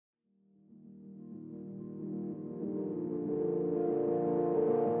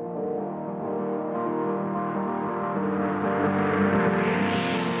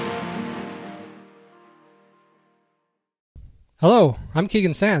Hello, I'm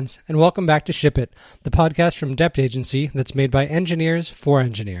Keegan Sands, and welcome back to Ship It, the podcast from Dept Agency that's made by engineers for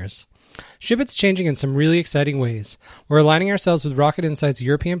engineers. Ship It's changing in some really exciting ways. We're aligning ourselves with Rocket Insight's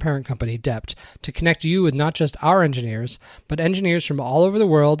European parent company, Dept, to connect you with not just our engineers, but engineers from all over the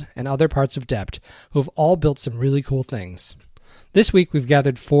world and other parts of Dept, who have all built some really cool things. This week, we've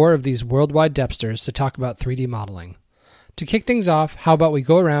gathered 4 of these worldwide Depsters to talk about 3D modeling. To kick things off, how about we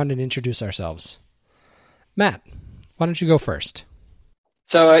go around and introduce ourselves? Matt, why don't you go first?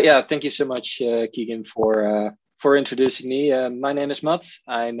 Thank you so much, Keegan, for introducing me. My name is Matt.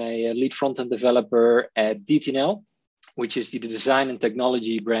 I'm a lead front-end developer at DTNL, which is the design and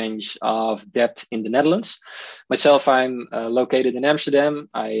technology branch of Dept in the Netherlands. Myself, I'm located in Amsterdam.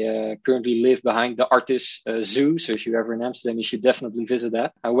 I currently live behind the Artis Zoo. So if you're ever in Amsterdam, you should definitely visit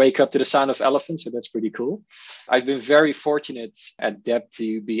that. I wake up to the sound of elephants, so that's pretty cool. I've been very fortunate at Dept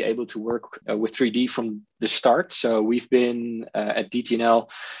to be able to work with 3D from the start. So we've been at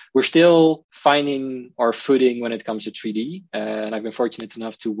DTNL. We're still finding our footing when it comes to 3D. And I've been fortunate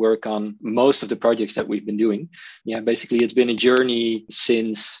enough to work on most of the projects that we've been doing. Basically, it's been a journey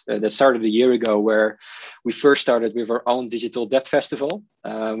since that started a year ago, where we first started with our own digital Dept festival,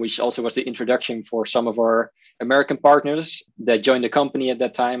 which also was the introduction for some of our American partners that joined the company at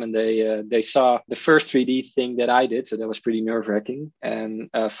that time, and they saw the first 3D thing that I did, so that was pretty nerve-wracking. And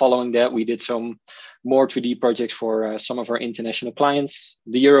following that, we did some more 3D projects for some of our international clients,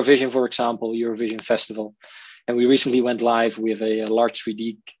 the Eurovision, for example, Eurovision Festival. And we recently went live with a large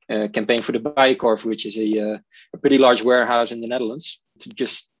 3D campaign for the Bijenkorf, which is a pretty large warehouse in the Netherlands.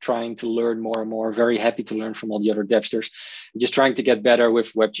 Just trying to learn more and more. Very happy to learn from all the other Depsters. Just trying to get better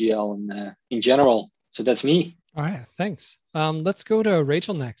with WebGL and in general. So that's me. All right, thanks. Let's go to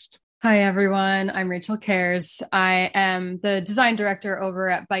Rachel next. Hi, everyone. I'm Rachel Cares. I am the design director over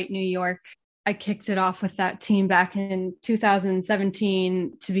at Byte New York. I kicked it off with that team back in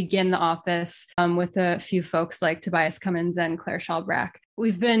 2017 to begin the office with a few folks like Tobias Cummins and Claire Schalbrack.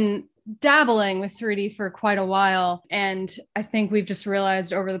 We've been dabbling with 3D for quite a while, and I think we've just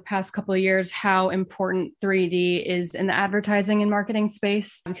realized over the past couple of years how important 3D is in the advertising and marketing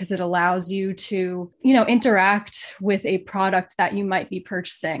space, because it allows you to, interact with a product that you might be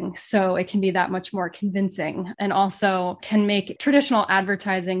purchasing. So it can be that much more convincing, and also can make traditional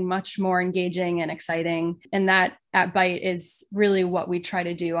advertising much more engaging and exciting. And that at Byte is really what we try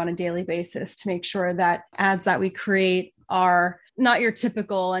to do on a daily basis to make sure that ads that we create are not your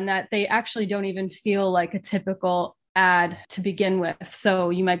typical, and that they actually don't even feel like a typical ad to begin with. So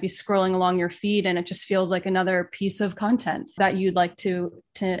you might be scrolling along your feed and it just feels like another piece of content that you'd like to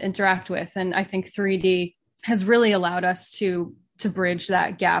interact with. And I think 3D has really allowed us to bridge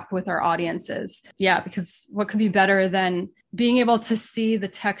that gap with our audiences. Because what could be better than being able to see the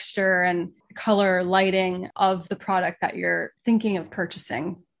texture and color lighting of the product that you're thinking of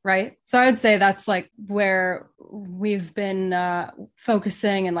purchasing, right? So I would say that's like where we've been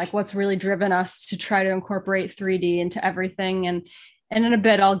focusing, and like what's really driven us to try to incorporate 3D into everything. And in a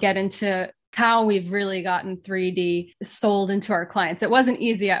bit, I'll get into how we've really gotten 3D sold into our clients. It wasn't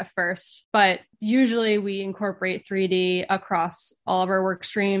easy at first, but usually we incorporate 3D across all of our work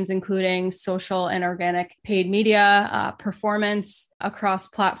streams, including social and organic paid media, performance across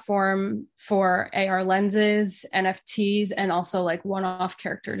platform for AR lenses, NFTs, and also like one-off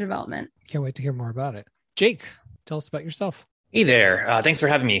character development. Can't wait to hear more about it. Jake, tell us about yourself. Hey there. Thanks for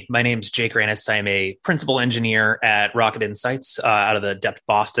having me. My name's Jake Ranis. I'm a principal engineer at Rocket Insights out of the Dept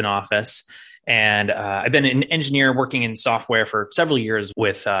Boston office. And I've been an engineer working in software for several years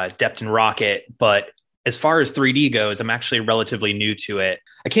with Dept and Rocket. But as far as 3D goes, I'm actually relatively new to it.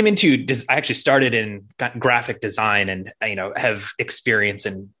 I actually started in graphic design and, have experience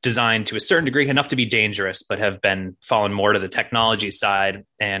in design to a certain degree, enough to be dangerous, but have been fallen more to the technology side.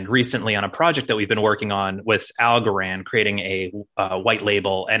 And recently on a project that we've been working on with Algorand, creating a white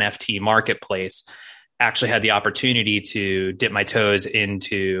label NFT marketplace, actually had the opportunity to dip my toes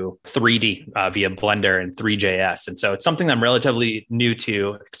into 3D via Blender and Three.js. And so it's something that I'm relatively new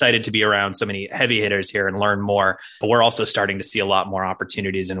to, excited to be around so many heavy hitters here and learn more. But we're also starting to see a lot more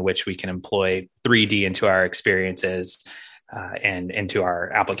opportunities in which we can employ 3D into our experiences and into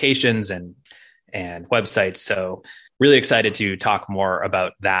our applications and websites. So really excited to talk more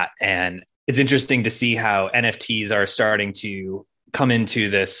about that. And it's interesting to see how NFTs are starting to come into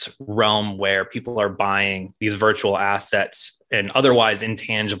this realm where people are buying these virtual assets and otherwise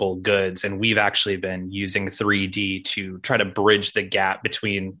intangible goods. And we've actually been using 3D to try to bridge the gap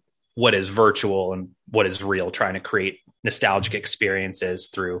between what is virtual and what is real, trying to create nostalgic experiences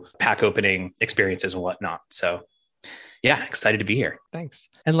through pack opening experiences and whatnot. So excited to be here. Thanks.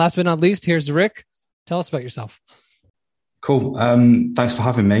 And last but not least, here's Rick. Tell us about yourself. Cool. Thanks for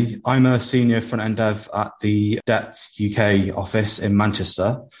having me. I'm a senior front-end dev at the Dept UK office in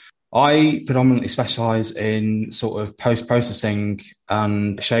Manchester. I predominantly specialize in sort of post-processing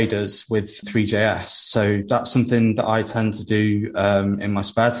and shaders with Three.js. So that's something that I tend to do in my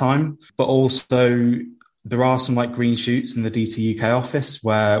spare time. But also there are some like green shoots in the DT UK office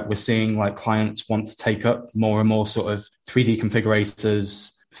where we're seeing like clients want to take up more and more sort of 3D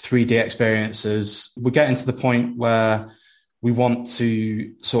configurators, 3D experiences. We're getting to the point where we want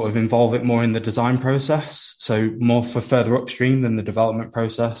to sort of involve it more in the design process. So more for further upstream than the development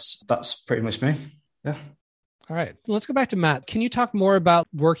process. That's pretty much me. Yeah. All right. Let's go back to Matt. Can you talk more about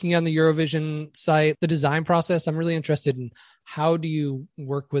working on the Eurovision site, the design process? I'm really interested in how do you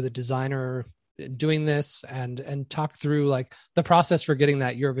work with a designer doing this and talk through like the process for getting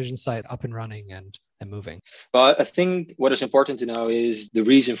that Eurovision site up and running and moving. Well, I think what is important to know is the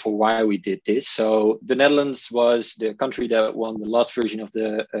reason for why we did this. So the Netherlands was the country that won the last version of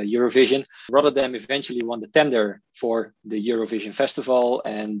the Eurovision. Rotterdam eventually won the tender for the Eurovision Festival,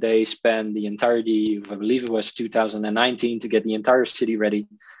 and they spent the entirety, I believe it was 2019, to get the entire city ready,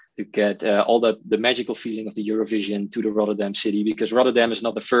 to get all the magical feeling of the Eurovision to the Rotterdam city, because Rotterdam is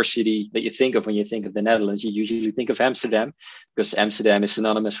not the first city that you think of when you think of the Netherlands. You usually think of Amsterdam, because Amsterdam is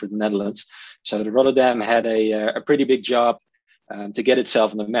synonymous with the Netherlands. So the Rotterdam had a pretty big job to get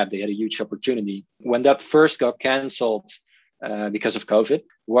itself on the map. They had a huge opportunity. When that first got cancelled because of COVID,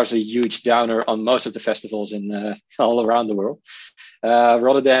 was a huge downer on most of the festivals in all around the world.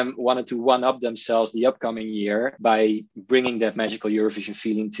 Rotterdam wanted to one-up themselves the upcoming year by bringing that magical Eurovision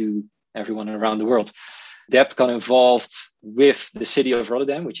feeling to everyone around the world. Dept got involved with the city of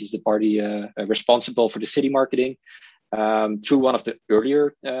Rotterdam, which is the party responsible for the city marketing, through one of the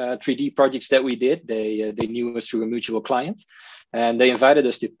earlier 3D projects that we did. They knew us through a mutual client, and they invited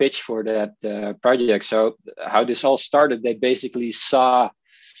us to pitch for that project. So how this all started, they basically saw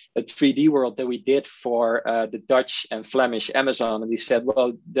a 3D world that we did for the Dutch and Flemish Amazon. And we said,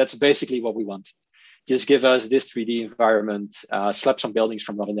 well, that's basically what we want. Just give us this 3D environment, slap some buildings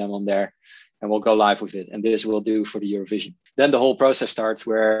from Rotterdam on there, and we'll go live with it. And this will do for the Eurovision. Then the whole process starts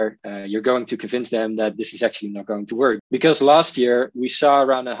where you're going to convince them that this is actually not going to work. Because last year, we saw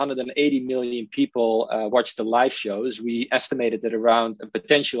around 180 million people watch the live shows. We estimated that around a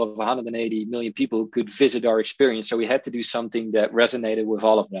potential of 180 million people could visit our experience. So we had to do something that resonated with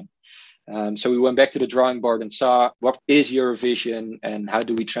all of them. So we went back to the drawing board and saw what is Eurovision and how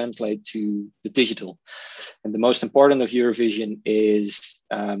do we translate to the digital. And the most important of Eurovision is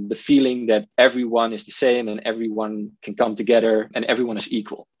the feeling that everyone is the same and everyone can come together and everyone is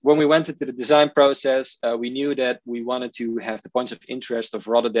equal. When we went into the design process, we knew that we wanted to have the points of interest of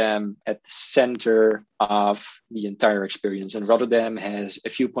Rotterdam at the center of the entire experience. And Rotterdam has a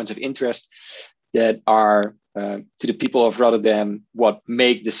few points of interest that are to the people of Rotterdam what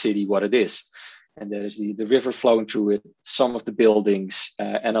make the city what it is. And that is the river flowing through it, some of the buildings,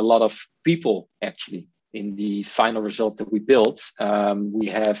 and a lot of people actually. In the final result that we built, we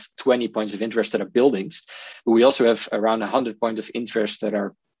have 20 points of interest that are buildings, but we also have around 100 points of interest that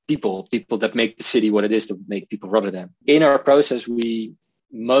are people that make the city what it is, that make people Rotterdam. In our process, we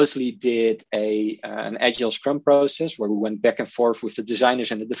mostly did an agile scrum process where we went back and forth with the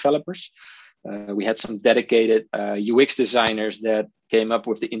designers and the developers. We had some dedicated UX designers that came up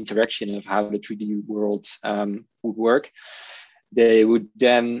with the interaction of how the 3D world would work. They would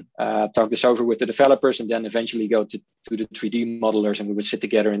then talk this over with the developers and then eventually go to the 3D modelers, and we would sit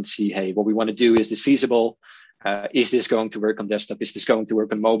together and see, hey, what we want to do, is this feasible? Is this going to work on desktop? Is this going to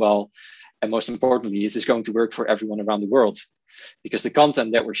work on mobile? And most importantly, is this going to work for everyone around the world? Because the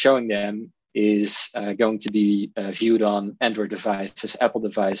content that we're showing them is going to be viewed on Android devices, Apple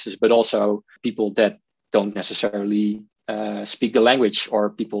devices, but also people that don't necessarily speak the language, or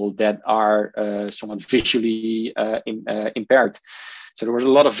people that are somewhat visually impaired. So there was a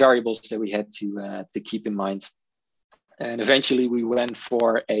lot of variables that we had to keep in mind. And eventually we went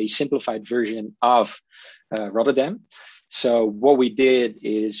for a simplified version of Rotterdam. So what we did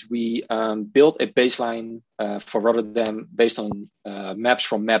is we built a baseline for Rotterdam based on maps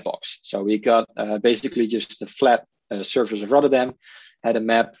from Mapbox. So we got basically just a flat surface of Rotterdam, had a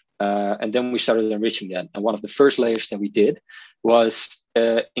map, and then we started enriching that. And one of the first layers that we did was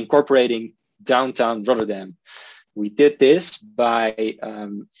incorporating downtown Rotterdam. We did this by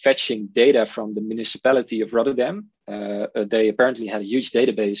fetching data from the municipality of Rotterdam. They apparently had a huge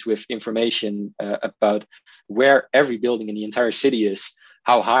database with information about where every building in the entire city is,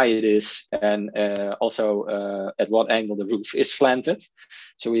 how high it is, and also at what angle the roof is slanted.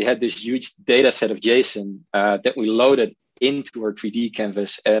 So we had this huge data set of JSON that we loaded into our 3D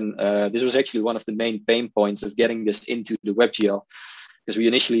canvas. And this was actually one of the main pain points of getting this into the WebGL, because we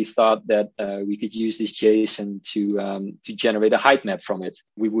initially thought that we could use this JSON to generate a height map from it.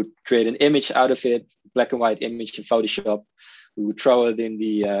 We would create an image out of it, black and white image in Photoshop. We would throw it in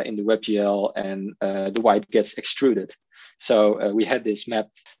the WebGL, and the white gets extruded. So we had this map,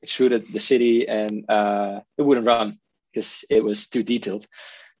 extruded the city, and it wouldn't run because it was too detailed.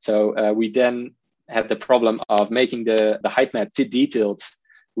 So we then had the problem of making the height map too detailed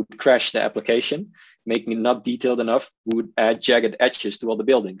would crash the application, making it not detailed enough, would add jagged edges to all the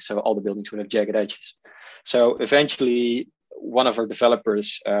buildings. So all the buildings would have jagged edges. So eventually, one of our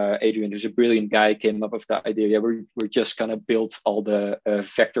developers, Adrian, who's a brilliant guy, came up with the idea, yeah, we're just going to build all the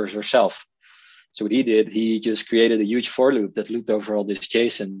vectors ourselves. So what he did, he just created a huge for loop that looped over all this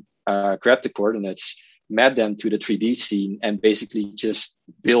JSON, grabbed the coordinates, mapped them to the 3D scene, and basically just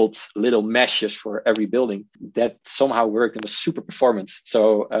built little meshes for every building that somehow worked and was super performant.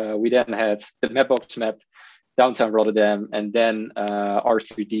 So we then had the Mapbox map, downtown Rotterdam, and then our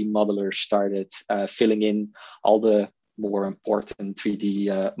 3D modeler started filling in all the more important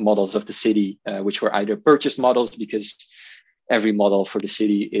 3D models of the city, which were either purchased models, because every model for the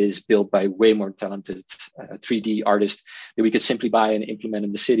city is built by way more talented 3D artists that we could simply buy and implement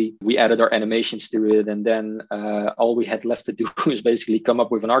in the city. We added our animations to it, and then all we had left to do was basically come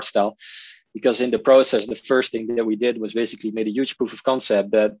up with an art style. Because in the process, the first thing that we did was basically made a huge proof of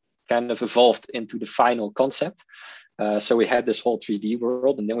concept that kind of evolved into the final concept. So we had this whole 3D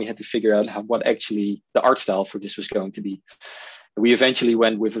world, and then we had to figure out what actually the art style for this was going to be. We eventually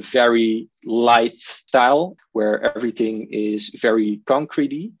went with a very light style where everything is very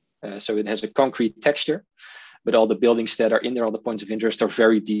concrete-y. So it has a concrete texture, but all the buildings that are in there, all the points of interest are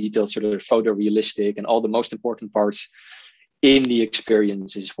very detailed. So they're photorealistic, and all the most important parts in the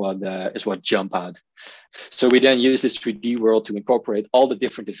experience is what jump out. So we then use this 3D world to incorporate all the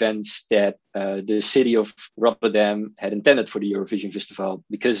different events that the city of Rotterdam had intended for the Eurovision Festival,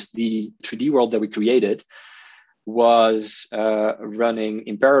 because the 3D world that we created was running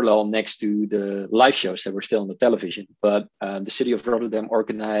in parallel next to the live shows that were still on the television. But the city of Rotterdam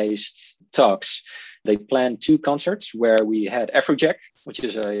organized talks. They planned 2 concerts where we had Afrojack, which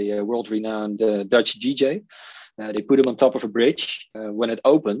is a world-renowned Dutch DJ. They put him on top of a bridge. When it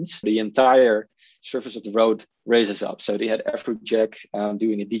opens, the entire surface of the road raises up. So they had Afrojack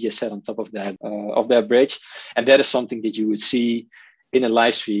doing a DJ set on top of that bridge. And that is something that you would see in a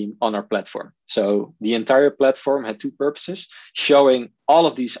live stream on our platform. So the entire platform had 2 purposes: showing all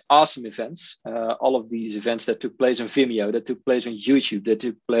of these awesome events, all of these events that took place on Vimeo, that took place on YouTube, that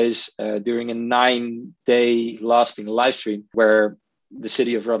took place during a 9-day lasting live stream, where the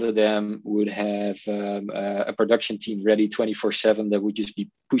city of Rotterdam would have a production team ready 24/7 that would just be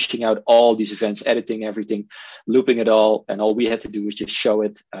pushing out all these events, editing everything, looping it all. And all we had to do was just show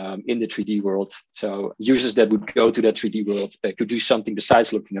it in the 3D world. So users that would go to that 3D world could do something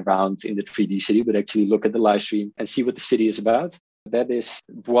besides looking around in the 3D city, but actually look at the live stream and see what the city is about. That is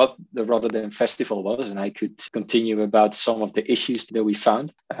what the Rotterdam Festival was. And I could continue about some of the issues that we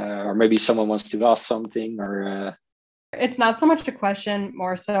found, or maybe someone wants to ask something, or... It's not so much a question,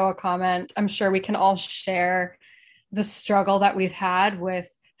 more so a comment. I'm sure we can all share the struggle that we've had with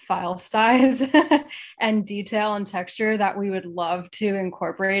file size and detail and texture that we would love to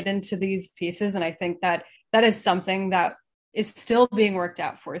incorporate into these pieces. And I think that is something that is still being worked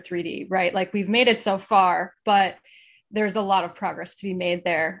out for 3D, right? Like, we've made it so far, but there's a lot of progress to be made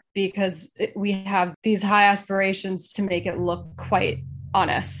there, because we have these high aspirations to make it look quite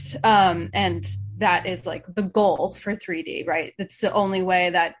honest. And that is like the goal for 3D, right? It's the only way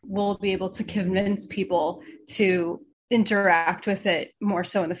that we'll be able to convince people to interact with it more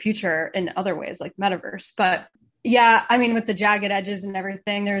so in the future in other ways, like metaverse. But yeah, I mean, with the jagged edges and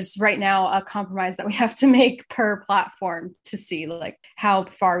everything, there's right now a compromise that we have to make per platform to see like how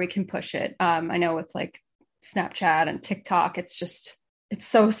far we can push it. I know with like Snapchat and TikTok, it's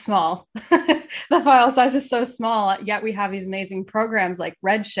so small. The file size is so small, yet we have these amazing programs like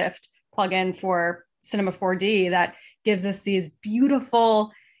Redshift plugin for Cinema 4D that gives us these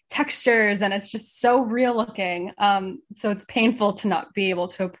beautiful textures, and it's just so real looking. So it's painful to not be able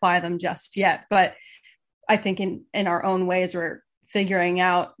to apply them just yet. But I think in our own ways, we're figuring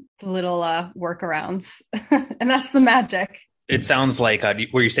out little workarounds, and that's the magic. It sounds like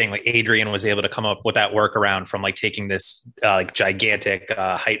were you saying like Adrian was able to come up with that workaround from like taking this like gigantic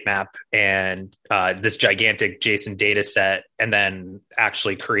height map and this gigantic JSON data set, and then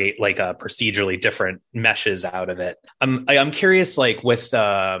actually create like a procedurally different meshes out of it. I'm curious, like with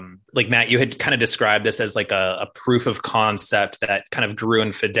like Matt, you had kind of described this as like a proof of concept that kind of grew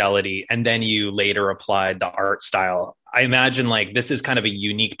in fidelity, and then you later applied the art style. I imagine like this is kind of a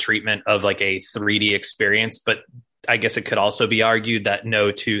unique treatment of like a 3D experience, but I guess it could also be argued that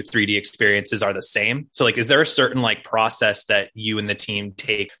no two 3D experiences are the same. So like, is there a certain like process that you and the team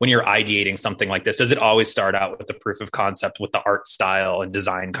take when you're ideating something like this? Does it always start out with the proof of concept with the art style and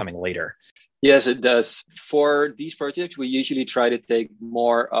design coming later? Yes, it does. For these projects, we usually try to take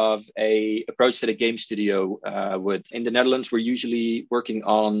more of a approach that a game studio would. In the Netherlands, we're usually working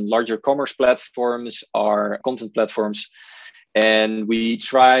on larger commerce platforms or content platforms. And we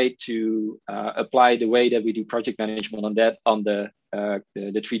try to apply the way that we do project management on the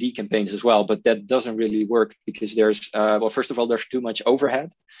 3D campaigns as well. But that doesn't really work because there's, first of all, there's too much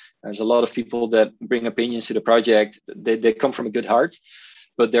overhead. There's a lot of people that bring opinions to the project. They come from a good heart,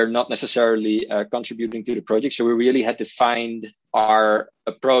 but they're not necessarily contributing to the project. So we really had to find our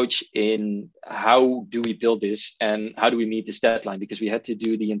approach in how do we build this and how do we meet this deadline? Because we had to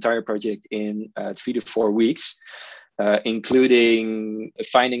do the entire project in 3 to 4 weeks. Including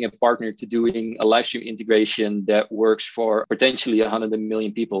finding a partner to doing a live stream integration that works for potentially 100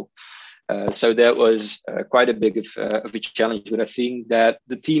 million people. So that was quite a big of a challenge, but I think that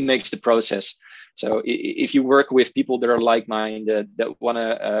the team makes the process. So if you work with people that are like-minded, that want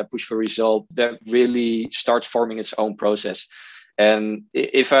to push for result, that really starts forming its own process. And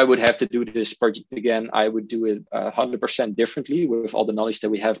if I would have to do this project again, I would do it 100% differently with all the knowledge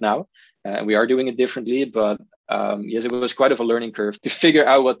that we have now. And we are doing it differently, but yes, it was quite of a learning curve to figure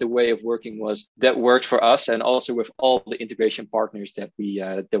out what the way of working was that worked for us, and also with all the integration partners that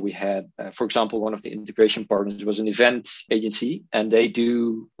we had. For example, one of the integration partners was an event agency, and they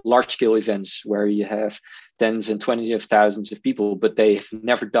do large-scale events where you have tens and 20s of thousands of people, but they've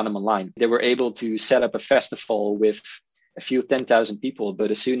never done them online. They were able to set up a festival with a few 10,000 people,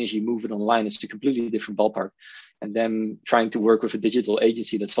 but as soon as you move it online, it's a completely different ballpark. And then trying to work with a digital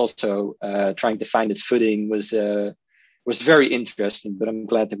agency that's also trying to find its footing was very interesting. But I'm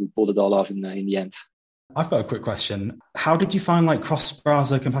glad that we pulled it all off in the end. I've got a quick question. How did you find like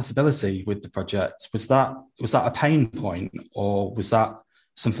cross-browser compatibility with the project? Was that a pain point, or was that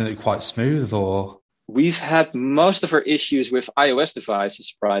something that was quite smooth? Or we've had most of our issues with iOS devices,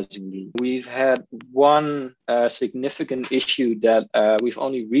 surprisingly. We've had one significant issue that we've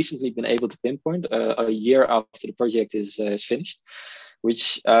only recently been able to pinpoint a year after the project is finished,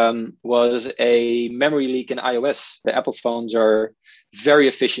 which was a memory leak in iOS. The Apple phones are very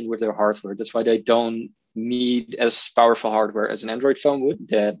efficient with their hardware. That's why they don't need as powerful hardware as an Android phone would,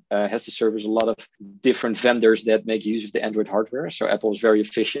 that has to service a lot of different vendors that make use of the Android hardware. So Apple is very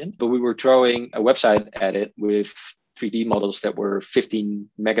efficient, but we were throwing a website at it with 3D models that were 15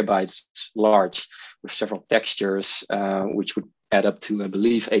 megabytes large with several textures, which would add up to, I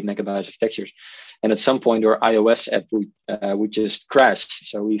believe, 8 megabytes of textures. And at some point, our iOS app would just crash.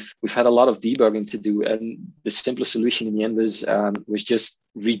 So we've had a lot of debugging to do, and the simplest solution in the end was just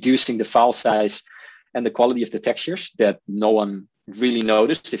reducing the file size and the quality of the textures that no one really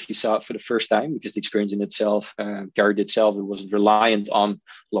noticed if you saw it for the first time, because the experience in itself carried itself. It wasn't reliant on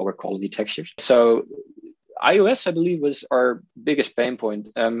lower quality textures. So iOS, I believe, was our biggest pain point.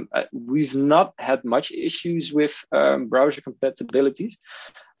 We've not had much issues with browser compatibility,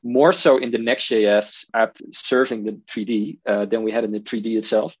 more so in the Next.js app serving the 3D than we had in the 3D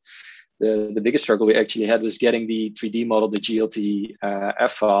itself. The biggest struggle we actually had was getting the 3D model, the GLT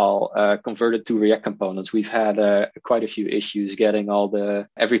F file, converted to React components. We've had quite a few issues getting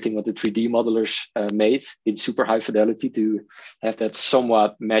everything what the 3D modelers made in super high fidelity to have that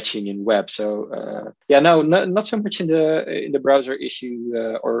somewhat matching in web. So not so much in the browser issue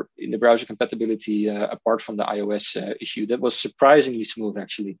or in the browser compatibility apart from the iOS issue. That was surprisingly smooth,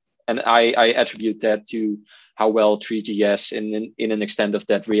 actually. And I attribute that to how well 3GS in an extent of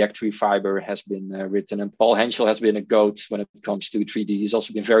that React 3 Fiber has been written. And Paul Henschel has been a goat when it comes to 3D. He's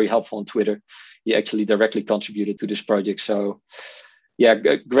also been very helpful on Twitter. He actually directly contributed to this project. So yeah,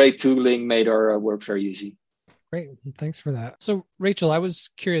 great tooling made our work very easy. Great. Thanks for that. So Rachel, I was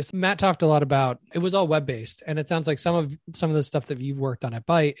curious, Matt talked a lot about, it was all web-based, and it sounds like some of the stuff that you've worked on at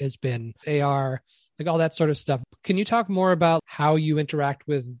Byte has been AR, like all that sort of stuff. Can you talk more about how you interact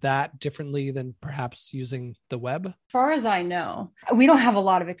with that differently than perhaps using the web? As far as I know, we don't have a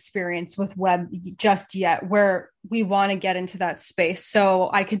lot of experience with web just yet where we want to get into that space. So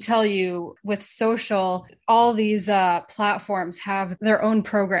I could tell you with social, all these platforms have their own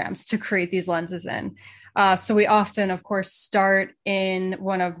programs to create these lenses in. So we often, of course, start in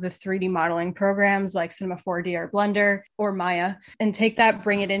one of the 3D modeling programs like Cinema 4D or Blender or Maya, and take that,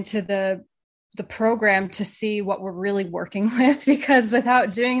 bring it into the program to see what we're really working with, because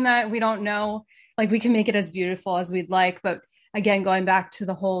without doing that, we don't know, like we can make it as beautiful as we'd like, but again, going back to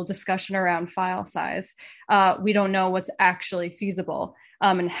the whole discussion around file size, we don't know what's actually feasible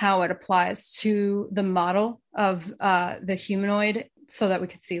and how it applies to the model of the humanoid, so that we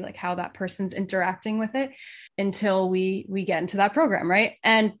could see like how that person's interacting with it until we get into that program, right?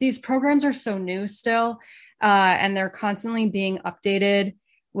 And these programs are so new still, and they're constantly being updated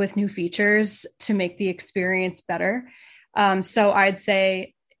with new features to make the experience better. So I'd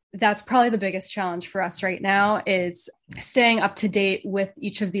say that's probably the biggest challenge for us right now, is staying up to date with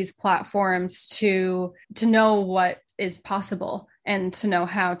each of these platforms to know what is possible and to know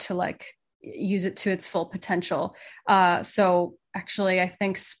how to like use it to its full potential. So actually, I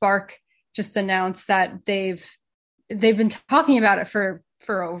think Spark just announced that they've been talking about it for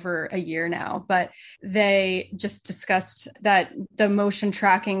over a year now, but they just discussed that the motion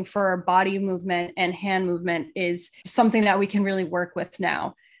tracking for body movement and hand movement is something that we can really work with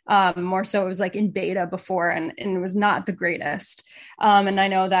now. More so, it was like in beta before, and it was not the greatest. And I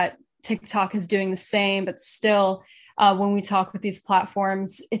know that TikTok is doing the same, but still, when we talk with these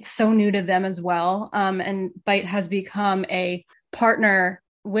platforms, it's so new to them as well. And Byte has become a partner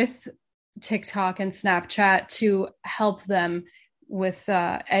with TikTok and Snapchat to help them with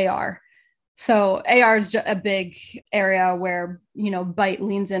AR. So AR is a big area where, Byte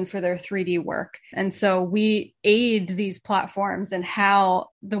leans in for their 3D work. And so we aid these platforms in how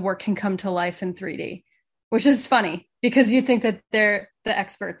the work can come to life in 3D, which is funny because you think that they're the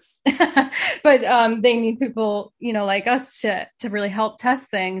experts, but they need people, like us to really help test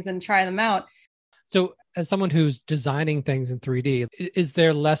things and try them out. So as someone who's designing things in 3D, is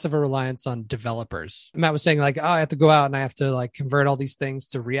there less of a reliance on developers? Matt was saying like, I have to go out and I have to like convert all these things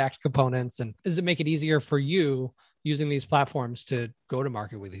to React components. And does it make it easier for you using these platforms to go to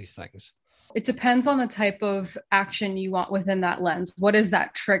market with these things? It depends on the type of action you want within that lens. What is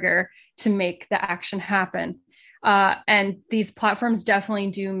that trigger to make the action happen? And these platforms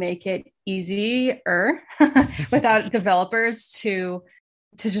definitely do make it easier without developers to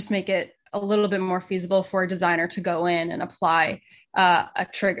just make it a little bit more feasible for a designer to go in and apply a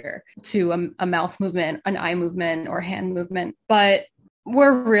trigger to a mouth movement, an eye movement, or hand movement. But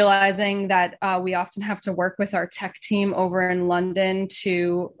we're realizing that we often have to work with our tech team over in London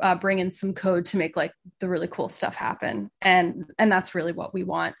to bring in some code to make like the really cool stuff happen. And that's really what we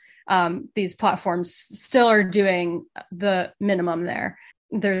want. These platforms still are doing the minimum there.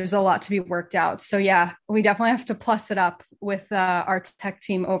 There's a lot to be worked out. So yeah, we definitely have to plus it up with our tech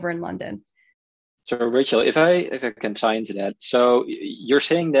team over in London. So Rachel, if I can tie into that, so you're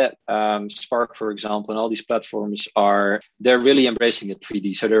saying that Spark, for example, and all these platforms they're really embracing the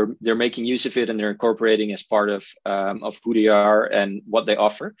 3D. So they're making use of it and they're incorporating as part of who they are and what they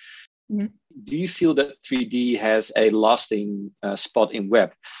offer. Mm-hmm. Do you feel that 3D has a lasting spot in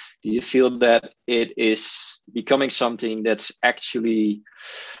web? Do you feel that it is becoming something that's actually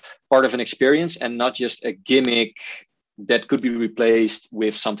part of an experience and not just a gimmick that could be replaced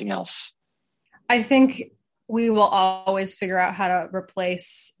with something else? I think we will always figure out how to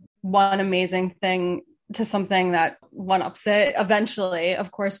replace one amazing thing to something that one-ups it eventually,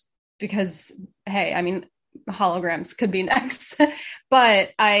 of course, because, hey, I mean, holograms could be next. But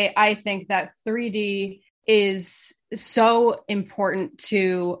I think that 3D is so important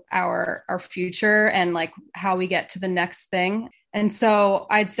to our future and like how we get to the next thing. And so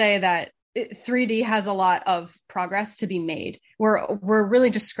I'd say that 3D has a lot of progress to be made. We're really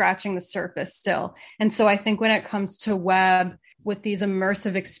just scratching the surface still. And so I think when it comes to web, with these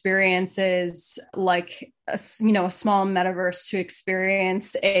immersive experiences, like a small metaverse to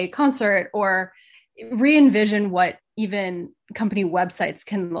experience a concert or re-envision what even company websites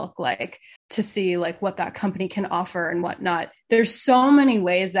can look like to see like what that company can offer and whatnot. There's so many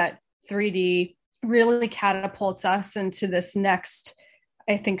ways that 3D really catapults us into this next,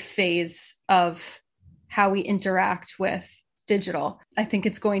 I think, phase of how we interact with digital. I think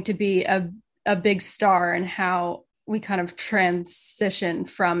it's going to be a big star in how we kind of transition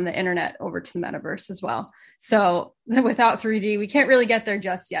from the internet over to the metaverse as well. So without 3D, we can't really get there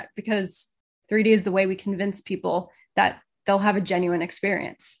just yet, because 3D is the way we convince people that they'll have a genuine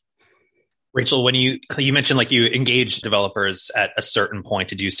experience. Rachel, when you mentioned like you engage developers at a certain point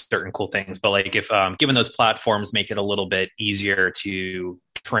to do certain cool things, but like if given those platforms make it a little bit easier to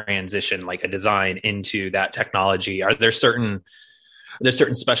transition like a design into that technology, are there certain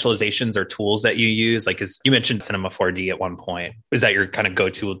specializations or tools that you use? Like, as you mentioned Cinema 4D at one point, is that your kind of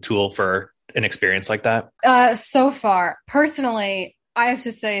go-to tool for an experience like that? So far, personally, I have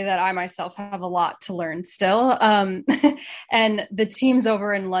to say that I myself have a lot to learn still. And the teams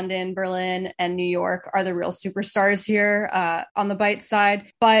over in London, Berlin, and New York are the real superstars here on the Byte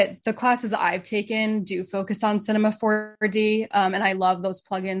side. But the classes I've taken do focus on Cinema 4D. And I love those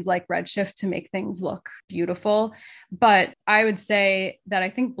plugins like Redshift to make things look beautiful. But I would say that I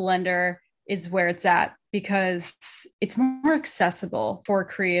think Blender is where it's at because it's more accessible for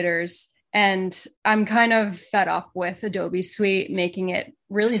creators. And I'm kind of fed up with Adobe Suite making it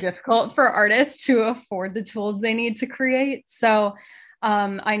really difficult for artists to afford the tools they need to create. So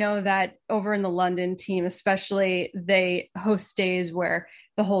I know that over in the London team, especially, they host days where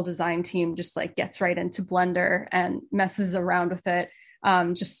the whole design team just like gets right into Blender and messes around with it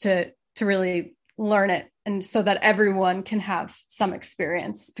just to really learn it. And so that everyone can have some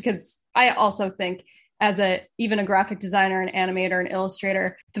experience, because I also think as even a graphic designer, an animator, an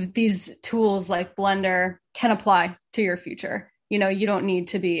illustrator, these tools like Blender can apply to your future. You know, you don't need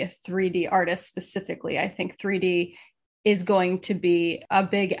to be a 3D artist specifically. I think 3D is going to be a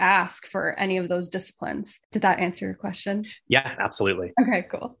big ask for any of those disciplines. Did that answer your question? Yeah, absolutely. Okay,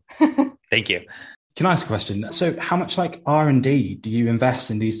 cool. Thank you. Can I ask a question? So how much like R&D do you invest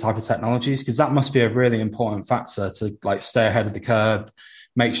in these type of technologies? Because that must be a really important factor to like stay ahead of the curve,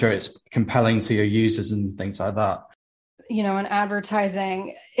 make sure it's compelling to your users and things like that. You know, in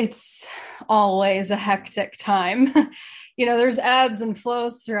advertising, it's always a hectic time. You know, there's ebbs and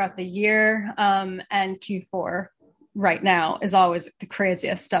flows throughout the year. And Q4 right now is always the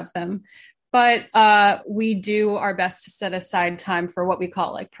craziest of them. But we do our best to set aside time for what we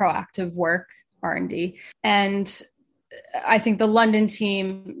call like proactive work, R&D. And I think the London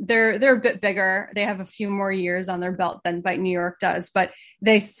team, they're a bit bigger. They have a few more years on their belt than Byte New York does, but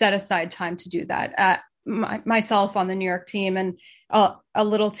they set aside time to do that. Myself on the New York team and a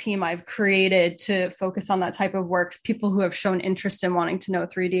little team I've created to focus on that type of work, people who have shown interest in wanting to know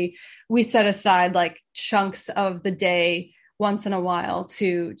 3D, we set aside like chunks of the day once in a while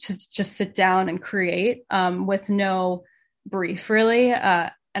to just sit down and create with no brief, really.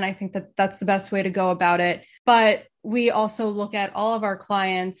 And I think that that's the best way to go about it. But we also look at all of our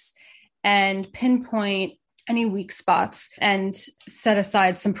clients and pinpoint any weak spots and set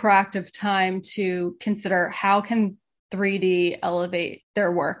aside some proactive time to consider how can 3D elevate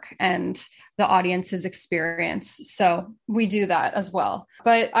their work and the audience's experience. So we do that as well.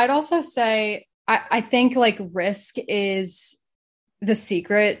 But I'd also say, I think like risk is the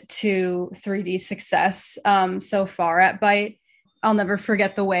secret to 3D success so far at Byte. I'll never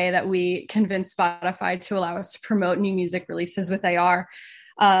forget the way that we convinced Spotify to allow us to promote new music releases with AR.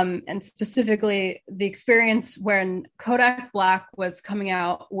 And specifically the experience when Kodak Black was coming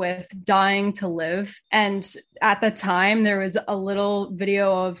out with Dying to Live. And at the time, there was a little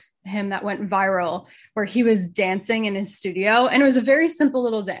video of him that went viral where he was dancing in his studio. And it was a very simple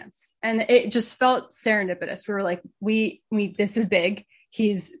little dance. And it just felt serendipitous. We were like, this is big.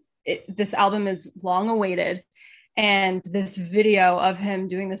 This album is long awaited. And this video of him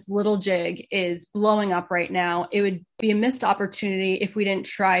doing this little jig is blowing up right now. It would be a missed opportunity if we didn't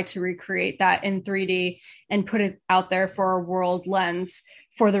try to recreate that in 3D and put it out there for a world lens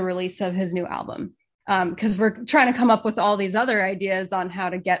for the release of his new album. Because we're trying to come up with all these other ideas on how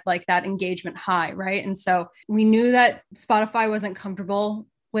to get like that engagement high, right? And so we knew that Spotify wasn't comfortable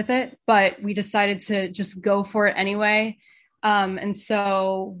with it, but we decided to just go for it anyway. And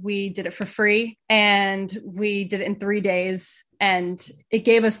so we did it for free and we did it in 3 days, and it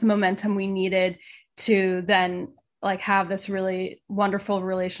gave us the momentum we needed to then like have this really wonderful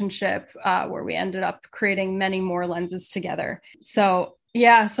relationship where we ended up creating many more lenses together. So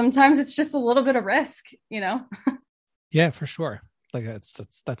yeah, sometimes it's just a little bit of risk, you know? Yeah, for sure. Like that's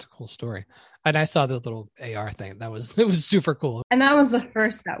a cool story. And I saw the little AR thing. It was super cool. And that was the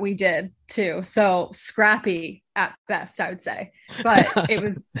first that we did too. So scrappy at best, I would say. But it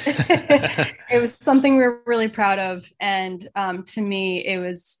was it was something we were really proud of. And to me, it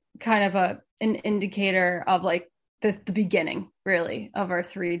was kind of an indicator of like the beginning really of our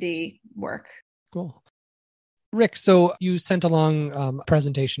 3D work. Cool. Rick, so you sent along a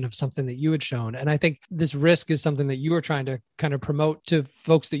presentation of something that you had shown. And I think this risk is something that you were trying to kind of promote to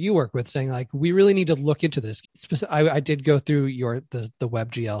folks that you work with, saying like, we really need to look into this. I did go through the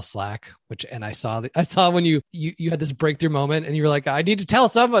WebGL Slack, and I saw when you had this breakthrough moment and you were like, I need to tell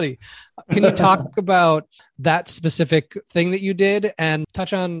somebody. Can you talk about that specific thing that you did and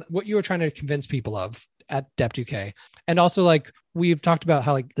touch on what you were trying to convince people of at Dept UK? And also, like, we've talked about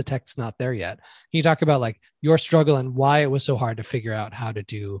how like the tech's not there yet. Can you talk about like your struggle and why it was so hard to figure out how to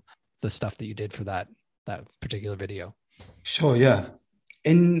do the stuff that you did for that particular video? Sure, yeah.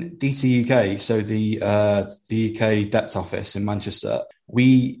 In DT UK, so the UK Depth office in Manchester,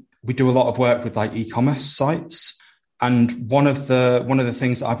 we do a lot of work with like e-commerce sites. And one of the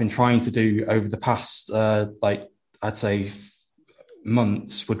things that I've been trying to do over the past I'd say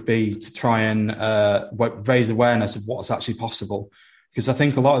months would be to try and raise awareness of what's actually possible. Because I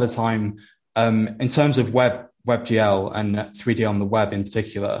think a lot of the time, in terms of WebGL and 3D on the web in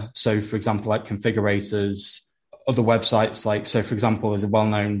particular, so for example, like configurators, other websites, like, so for example, there's a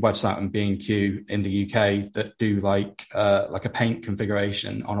well-known website on B&Q in the UK that do like a paint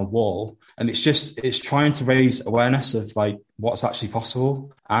configuration on a wall. And it's trying to raise awareness of like what's actually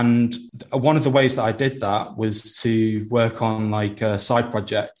possible. And one of the ways that I did that was to work on like a side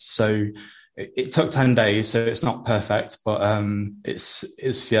project. So it took 10 days, so it's not perfect, but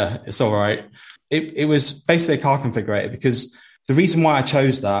it's all right. It was basically a car configurator, because the reason why I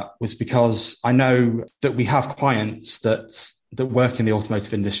chose that was because I know that we have clients that work in the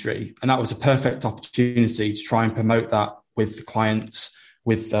automotive industry, and that was a perfect opportunity to try and promote that with the clients,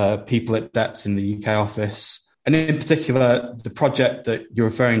 with people at Depth in the UK office. And in particular, the project that you're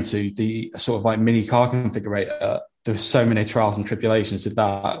referring to, the sort of like mini car configurator, there were so many trials and tribulations with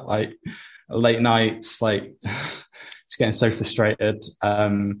that, like late nights, like just getting so frustrated.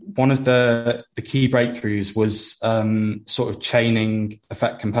 One of the key breakthroughs was sort of chaining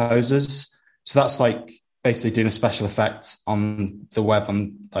effect composers. So that's like basically doing a special effect on the web,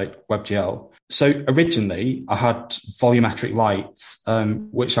 on like WebGL. So originally I had volumetric lights,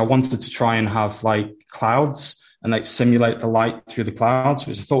 which I wanted to try and have like clouds and like simulate the light through the clouds,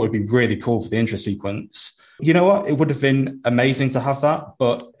 which I thought would be really cool for the intro sequence. You know what? It would have been amazing to have that,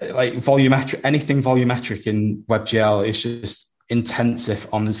 but like anything volumetric in WebGL is just intensive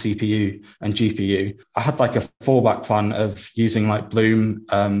on the CPU and GPU. I had like a fallback plan of using like Bloom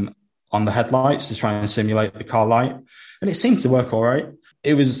on the headlights to try and simulate the car light, and it seemed to work all right.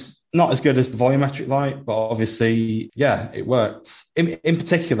 It was not as good as the volumetric light, but obviously, yeah, it worked. In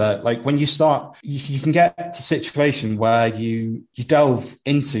particular, like when you start, you can get to a situation where you delve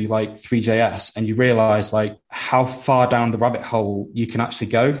into like Three.js and you realize like how far down the rabbit hole you can actually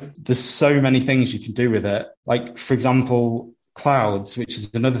go. There's so many things you can do with it. Like, for example, clouds, which is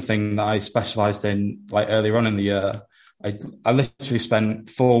another thing that I specialized in like earlier on in the year. I literally spent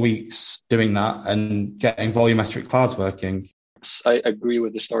 4 weeks doing that and getting volumetric clouds working. I agree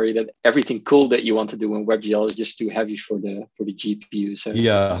with the story that everything cool that you want to do in WebGL is just too heavy for the GPU. So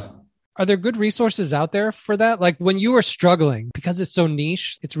yeah. Are there good resources out there for that? Like when you were struggling, because it's so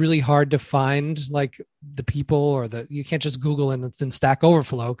niche, it's really hard to find like the people, or you can't just Google and it's in Stack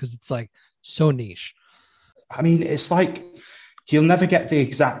Overflow because it's like so niche. I mean, it's like you'll never get the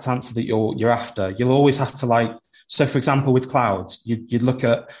exact answer that you're after. You'll always have to like, so for example, with clouds, you'd look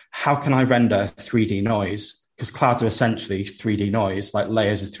at how can I render 3D noise? Because clouds are essentially 3D noise, like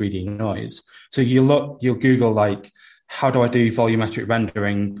layers of 3D noise. So you'll Google like, how do I do volumetric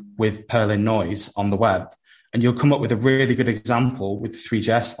rendering with Perlin noise on the web? And you'll come up with a really good example with the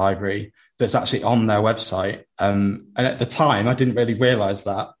Three.js library that's actually on their website. And at the time, I didn't really realize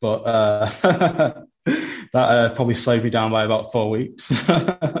that, but that probably slowed me down by about 4 weeks.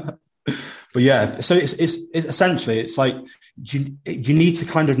 But yeah, so it's essentially, it's like you need to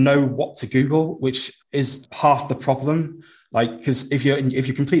kind of know what to Google, which is half the problem. Like, because if you're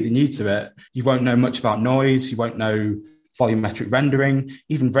completely new to it, you won't know much about noise, you won't know volumetric rendering,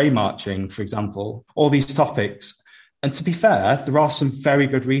 even ray marching, for example, all these topics. And to be fair, there are some very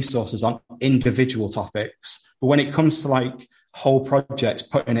good resources on individual topics. But when it comes to like whole projects,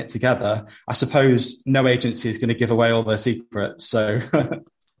 putting it together, I suppose no agency is going to give away all their secrets. So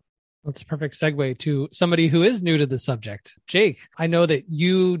that's a perfect segue to somebody who is new to the subject. Jake, I know that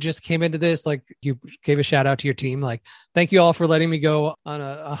you just came into this, like you gave a shout out to your team. Like, thank you all for letting me go on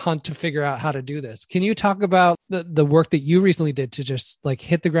a hunt to figure out how to do this. Can you talk about the work that you recently did to just like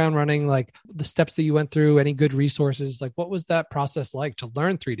hit the ground running, like the steps that you went through, any good resources? Like, what was that process like to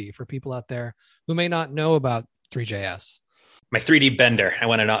learn 3D for people out there who may not know about Three.js? My 3D bender. I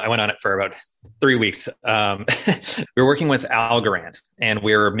went on it for about 3 weeks. We were working with Algorand, and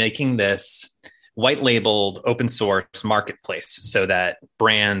we were making this white labeled open source marketplace so that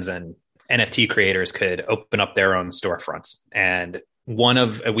brands and NFT creators could open up their own storefronts. And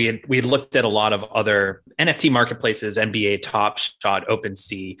we had looked at a lot of other NFT marketplaces, NBA, Top Shot,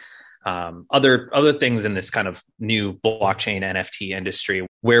 OpenSea, other things in this kind of new blockchain NFT industry,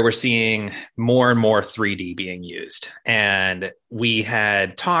 where we're seeing more and more 3D being used. And we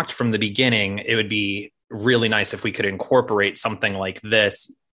had talked from the beginning, it would be really nice if we could incorporate something like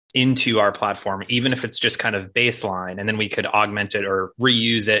this into our platform, even if it's just kind of baseline, and then we could augment it or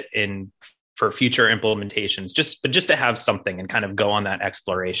reuse it for future implementations, just to have something and kind of go on that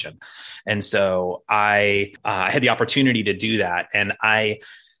exploration. And so I had the opportunity to do that, and I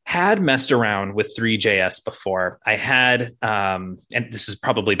had messed around with Three.js before. I had, and this is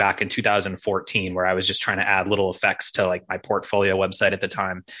probably back in 2014, where I was just trying to add little effects to like my portfolio website at the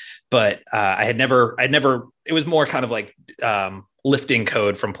time. But I'd never, it was more kind of like lifting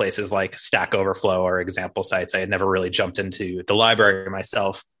code from places like Stack Overflow or example sites. I had never really jumped into the library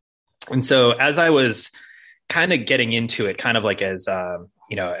myself. And so as I was kind of getting into it, kind of like as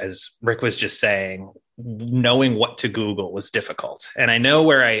Rick was just saying, knowing what to Google was difficult. And I know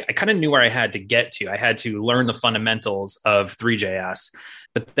where I kind of knew where I had to get to. I had to learn the fundamentals of Three.js,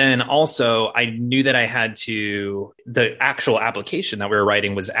 but then also I knew that the actual application that we were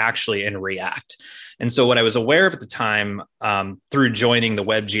writing was actually in React. And so what I was aware of at the time through joining the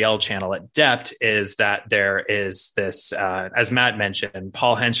WebGL channel at Dept is that there is this, as Matt mentioned,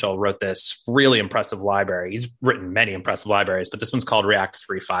 Paul Henschel wrote this really impressive library. He's written many impressive libraries, but this one's called React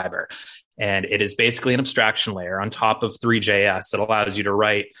 3 Fiber. And it is basically an abstraction layer on top of Three.js that allows you to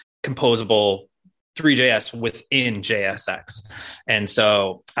write composable Three.js within JSX. And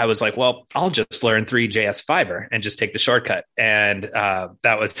so I was like, well, I'll just learn Three.js Fiber and just take the shortcut. And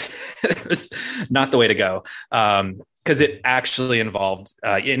that was, that was not the way to go. Because it actually involved,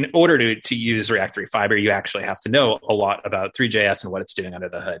 in order to use React 3 Fiber, you actually have to know a lot about Three.js and what it's doing under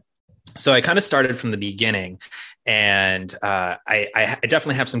the hood. So I kind of started from the beginning, and I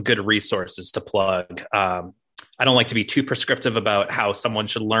definitely have some good resources to plug. I don't like to be too prescriptive about how someone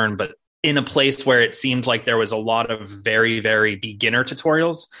should learn, but in a place where it seemed like there was a lot of very, very beginner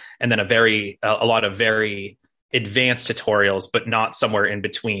tutorials, and then a lot of very advanced tutorials, but not somewhere in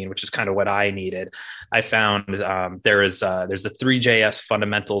between, which is kind of what I needed. I found there's the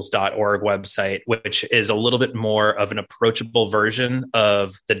Three.jsfundamentals.org website, which is a little bit more of an approachable version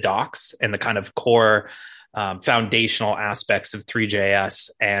of the docs and the kind of core foundational aspects of Three.js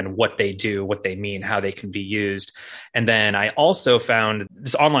and what they do, what they mean, how they can be used. And then I also found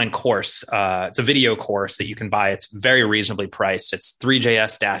this online course. It's a video course that you can buy. It's very reasonably priced. It's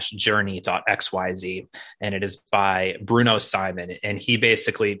Three.js-journey.xyz. And it is by Bruno Simon. And he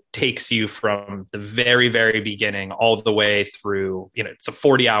basically takes you from the very, very beginning all the way through, it's a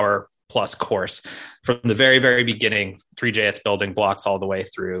 40-hour plus course from the very, very beginning, Three.js building blocks all the way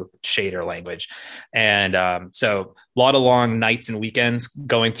through shader language. And so a lot of long nights and weekends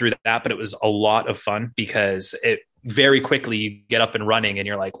going through that, but it was a lot of fun because it very quickly you get up and running and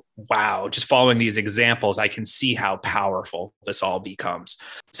you're like, wow, just following these examples, I can see how powerful this all becomes.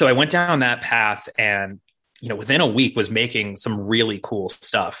 So I went down that path and within a week was making some really cool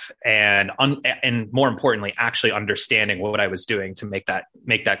stuff and more importantly, actually understanding what I was doing to make that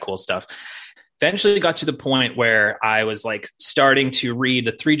cool stuff. Eventually got to the point where I was like starting to read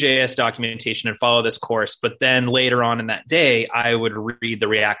the Three.js documentation and follow this course. But then later on in that day, I would read the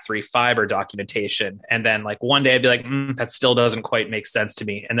React 3 Fiber documentation. And then like one day I'd be like, that still doesn't quite make sense to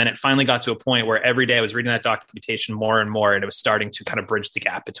me. And then it finally got to a point where every day I was reading that documentation more and more, and it was starting to kind of bridge the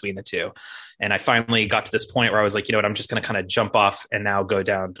gap between the two. And I finally got to this point where I was like, I'm just going to kind of jump off and now go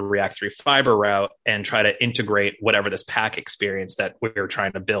down the React 3 Fiber route and try to integrate whatever this pack experience that we were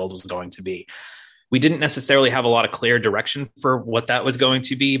trying to build was going to be. We didn't necessarily have a lot of clear direction for what that was going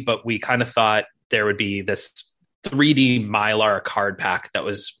to be, but we kind of thought there would be this 3D Mylar card pack that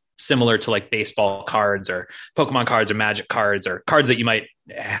was similar to like baseball cards or Pokemon cards or Magic cards or cards that you might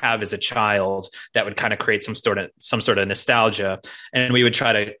have as a child that would kind of create some sort of nostalgia. And we would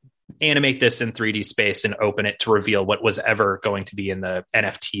try to animate this in 3D space and open it to reveal what was ever going to be in the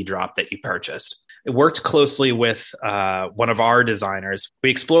NFT drop that you purchased. It worked closely with one of our designers. We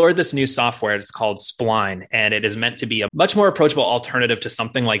explored this new software. It's called Spline, and it is meant to be a much more approachable alternative to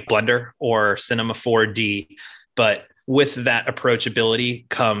something like Blender or Cinema 4D. But with that approachability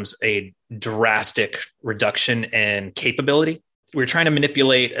comes a drastic reduction in capability. We were trying to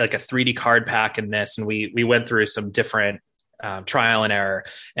manipulate like a 3D card pack in this, and we went through some different trial and error.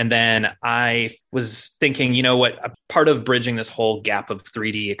 And then I was thinking, what a part of bridging this whole gap of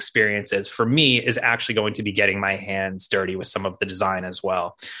 3D experiences for me is actually going to be getting my hands dirty with some of the design as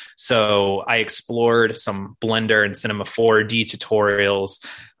well. So I explored some Blender and Cinema 4D tutorials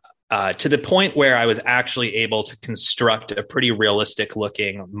to the point where I was actually able to construct a pretty realistic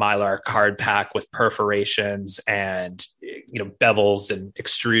looking Mylar card pack with perforations and bevels and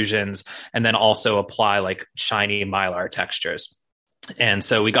extrusions, and then also apply like shiny Mylar textures. And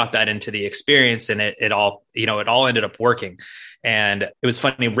so we got that into the experience, and it all ended up working. And it was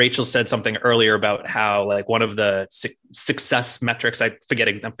funny. Rachel said something earlier about how like one of the success metrics, I'm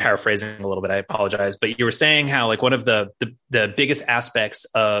paraphrasing a little bit, I apologize, but you were saying how like one of the biggest aspects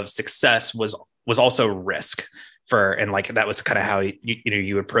of success was also risk. And like that was kind of how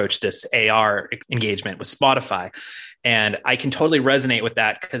you approach this AR engagement with Spotify. And I can totally resonate with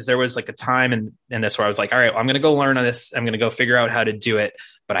that, because there was like a time in this where I was like, all right, I'm going to go learn on this. I'm going to go figure out how to do it,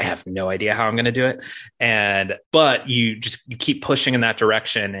 but I have no idea how I'm going to do it. But you keep pushing in that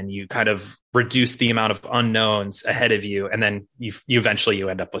direction, and you kind of reduce the amount of unknowns ahead of you. And then you eventually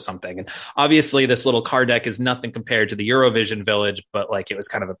end up with something. And obviously this little card deck is nothing compared to the Eurovision Village, but like it was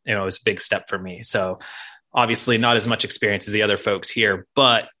kind of it was a big step for me. So obviously not as much experience as the other folks here,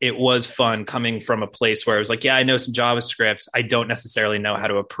 but it was fun coming from a place where I was like, yeah, I know some JavaScript. I don't necessarily know how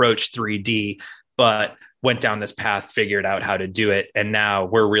to approach 3D, but went down this path, figured out how to do it. And now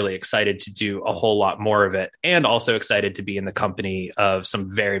we're really excited to do a whole lot more of it, and also excited to be in the company of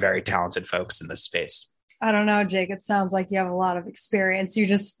some very, very talented folks in this space. I don't know, Jake. It sounds like you have a lot of experience. You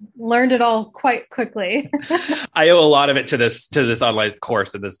just learned it all quite quickly. I owe a lot of it to this online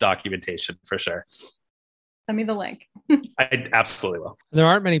course and this documentation for sure. Send me the link. I absolutely will. There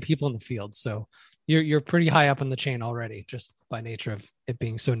aren't many people in the field, so you're pretty high up in the chain already, just by nature of it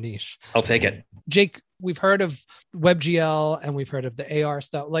being so niche. I'll take it. Jake, we've heard of WebGL and we've heard of the AR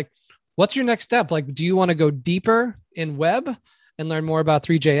stuff. Like, what's your next step? Like, do you want to go deeper in web and learn more about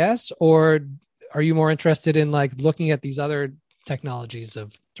Three.js, or are you more interested in like looking at these other technologies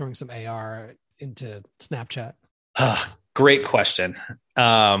of throwing some AR into Snapchat? Great question.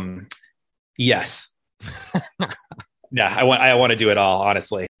 Yes. Yeah, I want to do it all,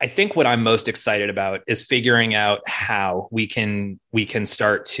 honestly. I think what I'm most excited about is figuring out how we can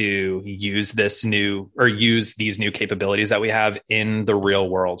start to use these new capabilities that we have in the real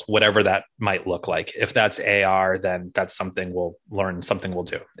world, whatever that might look like. If that's AR, then that's something we'll learn, something we'll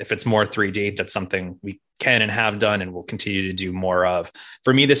do. If it's more 3D, that's something we can and have done and will continue to do more of.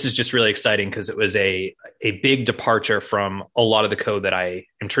 For me, this is just really exciting because it was a big departure from a lot of the code that I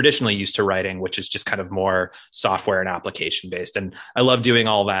am traditionally used to writing, which is just kind of more software and application based. And I love doing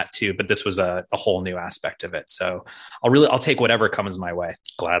all that too, but this was a whole new aspect of it. So I'll take whatever comes my way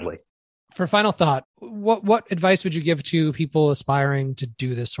gladly. For final thought, what advice would you give to people aspiring to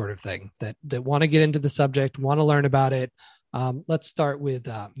do this sort of thing, that want to get into the subject, want to learn about it? Let's start with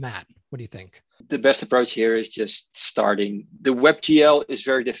Matt. What do you think? The best approach here is just starting. The WebGL is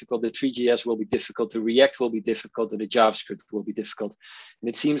very difficult. The Three.js will be difficult. The React will be difficult. And the JavaScript will be difficult. And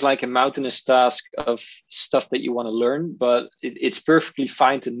it seems like a mountainous task of stuff that you want to learn, but it's perfectly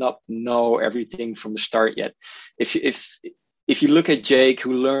fine to not know everything from the start yet. If you look at Jake,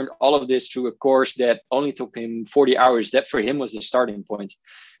 who learned all of this through a course that only took him 40 hours, that for him was the starting point.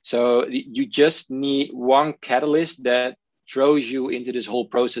 So you just need one catalyst that throws you into this whole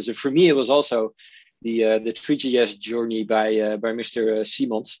process. And for me, it was also the Three.js journey by Mr.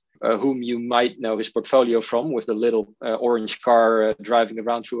 Simons, whom you might know his portfolio from, with the little orange car driving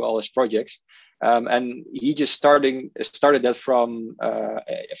around through all his projects. And he just started that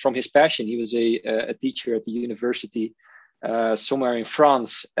from his passion. He was a teacher at the university somewhere in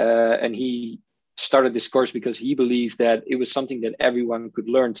France, and he started this course because he believed that it was something that everyone could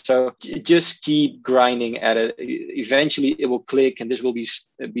learn. So just keep grinding at it. Eventually it will click, and this will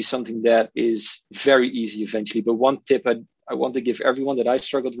be something that is very easy eventually. But one tip I want to give everyone that I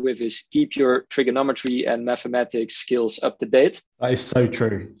struggled with is keep your trigonometry and mathematics skills up to date. That is so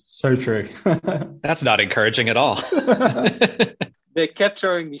true. So true. That's not encouraging at all. They kept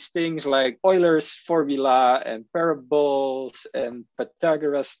throwing these things like Euler's formula and parables and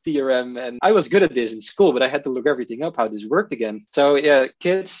Pythagoras theorem. And I was good at this in school, but I had to look everything up, how this worked again. So yeah,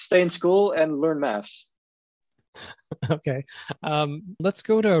 kids, stay in school and learn maths. Okay. Let's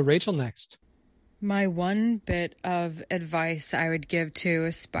go to Rachel next. My one bit of advice I would give to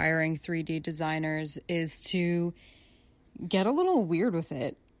aspiring 3D designers is to get a little weird with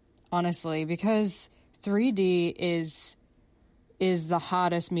it, honestly, because 3D is the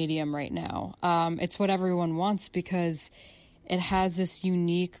hottest medium right now. It's what everyone wants because it has this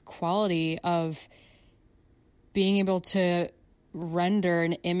unique quality of being able to render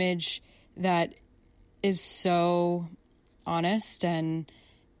an image that is so honest and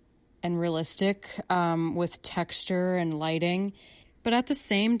realistic, with texture and lighting. But at the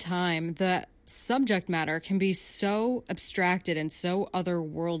same time, the subject matter can be so abstracted and so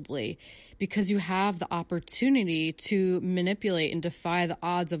otherworldly because you have the opportunity to manipulate and defy the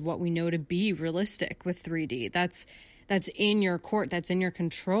odds of what we know to be realistic with 3D. That's in your court, that's in your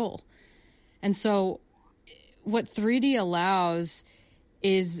control. And so what 3D allows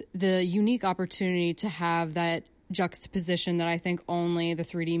is the unique opportunity to have that juxtaposition that I think only the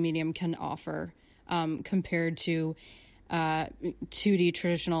 3D medium can offer, compared to 2D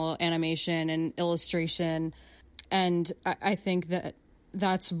traditional animation and illustration. And I think that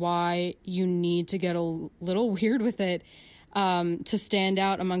that's why you need to get a little weird with it, to stand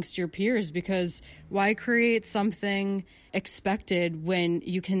out amongst your peers, because why create something expected when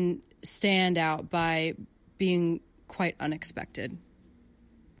you can stand out by being quite unexpected?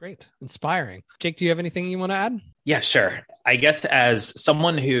 Great. Inspiring. Jake, do you have anything you want to add? Yeah, sure. I guess as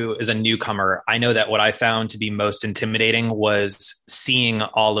someone who is a newcomer, I know that what I found to be most intimidating was seeing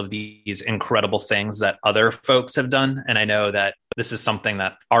all of these incredible things that other folks have done. And I know that this is something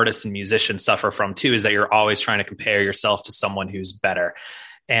that artists and musicians suffer from too, is that you're always trying to compare yourself to someone who's better.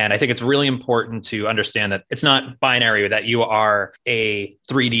 And I think it's really important to understand that it's not binary, that you are a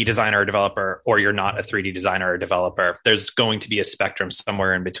 3D designer or developer, or you're not a 3D designer or developer. There's going to be a spectrum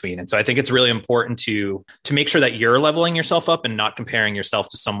somewhere in between. And so I think it's really important to make sure that you're leveling yourself up and not comparing yourself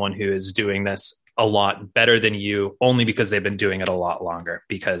to someone who is doing this a lot better than you, only because they've been doing it a lot longer,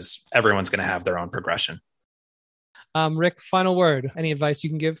 because everyone's going to have their own progression. Rick, final word. Any advice you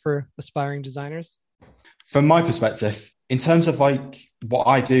can give for aspiring designers? From my perspective, in terms of like what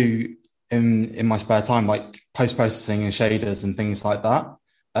I do in my spare time, like post-processing and shaders and things like that,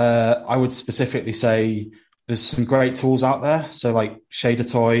 I would specifically say there's some great tools out there. So like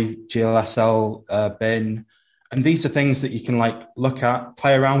ShaderToy, GLSL, Bin, and these are things that you can like look at,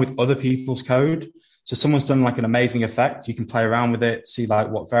 play around with other people's code. So someone's done like an amazing effect, you can play around with it, see like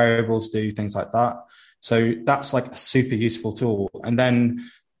what variables do, things like that. So that's like a super useful tool. And then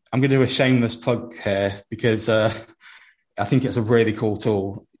I'm going to do a shameless plug here because I think it's a really cool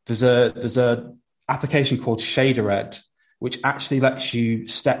tool. There's a application called ShaderEd, which actually lets you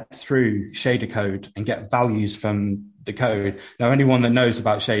step through shader code and get values from the code. Now, anyone that knows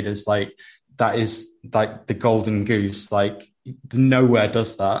about shaders, like that is like the golden goose. Like nowhere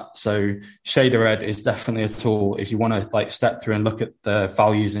does that. So ShaderEd is definitely a tool. If you want to like step through and look at the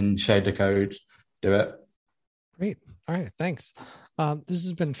values in shader code, do it. Great. All right. Thanks. This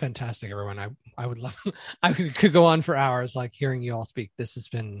has been fantastic, everyone. I would love, I could go on for hours, like hearing you all speak. This has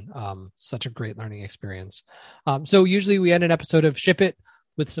been such a great learning experience. So usually we end an episode of Ship It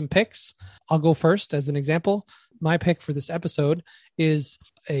with some picks. I'll go first as an example. My pick for this episode is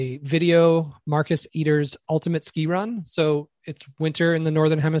a video, Marcus Eater's Ultimate Ski Run. So it's winter in the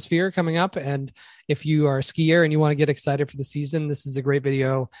Northern Hemisphere coming up. And if you are a skier and you want to get excited for the season, this is a great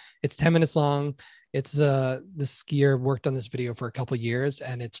video. It's 10 minutes long. It's the skier worked on this video for a couple of years,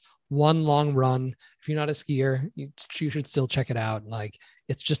 and it's one long run. If you're not a skier, you should still check it out. Like,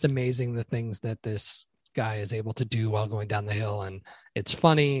 it's just amazing the things that this guy is able to do while going down the hill, and it's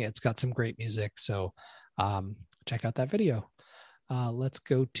funny. It's got some great music. So check out that video. Let's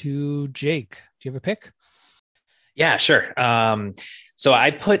go to Jake. Do you have a pick? Yeah, sure. So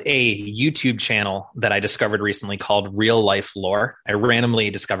I put a YouTube channel that I discovered recently called Real Life Lore. I randomly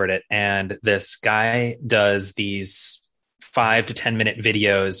discovered it, and this guy does these 5 to 10 minute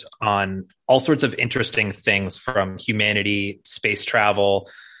videos on all sorts of interesting things from humanity, space travel,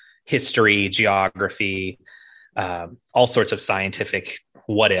 history, geography, all sorts of scientific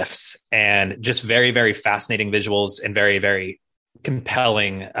what ifs, and just very, very fascinating visuals and very, very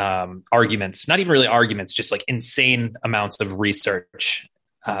compelling arguments, not even really arguments, just like insane amounts of research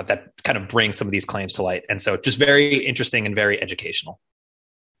that kind of bring some of these claims to light. And so just very interesting and very educational.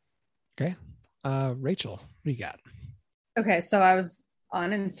 Okay. Rachel, what do you got? Okay. So I was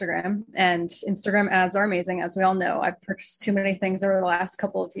on Instagram, and Instagram ads are amazing. As we all know, I've purchased too many things over the last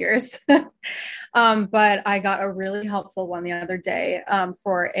couple of years. But I got a really helpful one the other day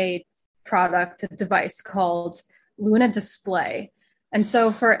for a device called Luna Display. And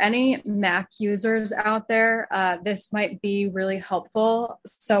so for any Mac users out there, this might be really helpful.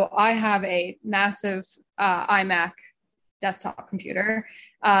 So I have a massive iMac desktop computer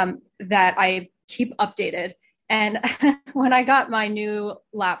that I keep updated. And when I got my new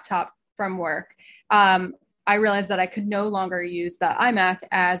laptop from work, I realized that I could no longer use the iMac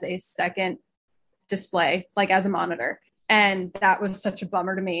as a second display, like as a monitor. And that was such a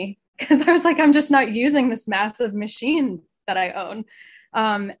bummer to me, because I was like, I'm just not using this massive machine that I own.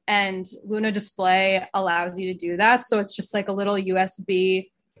 And Luna Display allows you to do that. So it's just like a little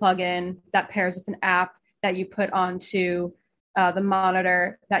USB plugin that pairs with an app that you put onto the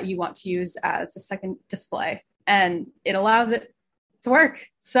monitor that you want to use as a second display. And it allows it to work.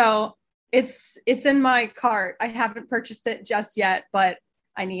 So it's in my cart. I haven't purchased it just yet, but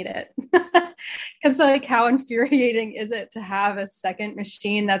I need it. Because like, how infuriating is it to have a second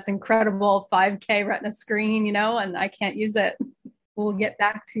machine that's incredible 5K Retina screen, and I can't use it? will get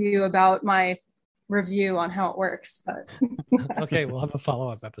back to you about my review on how it works. But okay, we'll have a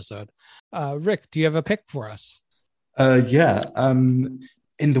follow-up episode. Rick, do you have a pick for us? Yeah.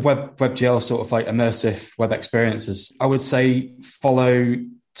 In the WebGL sort of like immersive web experiences, I would say follow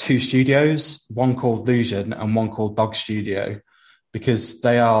two studios, one called Lusion and one called Dog Studio, because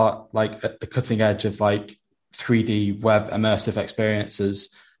they are like at the cutting edge of like 3D web immersive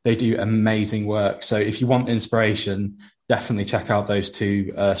experiences. They do amazing work. So if you want inspiration, definitely check out those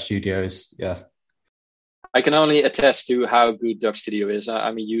two studios. Yeah. I can only attest to how good Dog Studio is.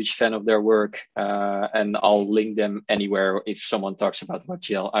 I'm a huge fan of their work, and I'll link them anywhere if someone talks about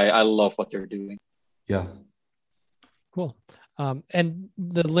WebGL. I love what they're doing. Yeah. Cool. And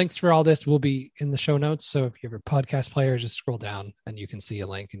the links for all this will be in the show notes. So if you have a podcast player, just scroll down and you can see a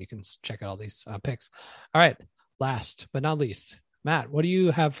link and you can check out all these picks. All right. Last but not least, Matt, what do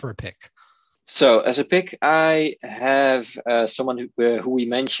you have for a pick? So as a pick, I have someone who we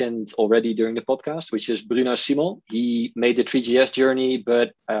mentioned already during the podcast, which is Bruno Simel. He made the 3GS journey,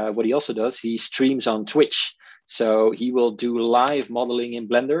 but what he also does, he streams on Twitch. So he will do live modeling in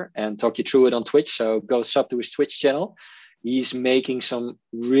Blender and talk you through it on Twitch. So go sub to his Twitch channel. He's making some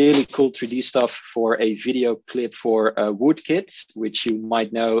really cool 3D stuff for a video clip for Woodkid, which you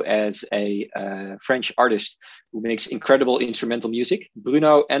might know as a French artist who makes incredible instrumental music.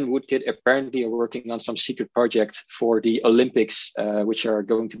 Bruno and Woodkid apparently are working on some secret project for the Olympics, which are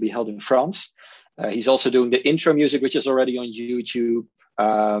going to be held in France. He's also doing the intro music, which is already on YouTube.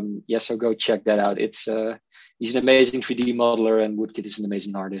 So go check that out. He's an amazing 3D modeler, and Woodkid is an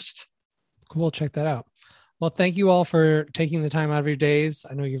amazing artist. Cool. Check that out. Well, thank you all for taking the time out of your days.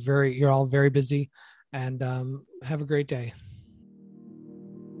 I know you're all very busy, and have a great day.